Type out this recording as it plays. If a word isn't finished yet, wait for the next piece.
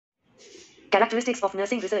Characteristics of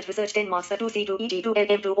nursing research. Research 10 marks. 2C2 EG2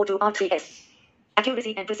 LM2 O2 R3S.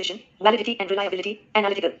 Accuracy and precision, validity and reliability,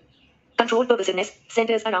 analytical. Controlled purposiveness,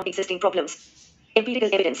 centers around existing problems. Empirical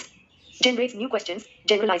evidence. Generates new questions.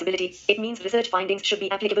 Generalizability. It means research findings should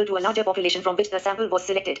be applicable to a larger population from which the sample was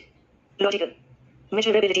selected. Logical.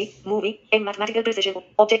 Measurability, moving, M mathematical precision,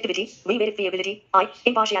 objectivity, V verifiability, I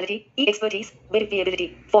impartiality, E expertise,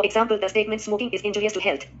 verifiability. For example, the statement smoking is injurious to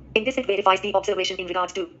health. In this it verifies the observation in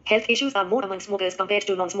regards to health issues are more among smokers compared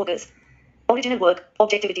to non-smokers. Original work,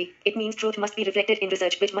 objectivity. It means truth must be reflected in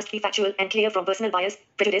research which must be factual and clear from personal bias,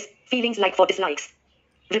 prejudice, feelings like for dislikes.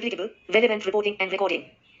 Replicable, relevant reporting and recording.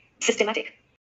 Systematic.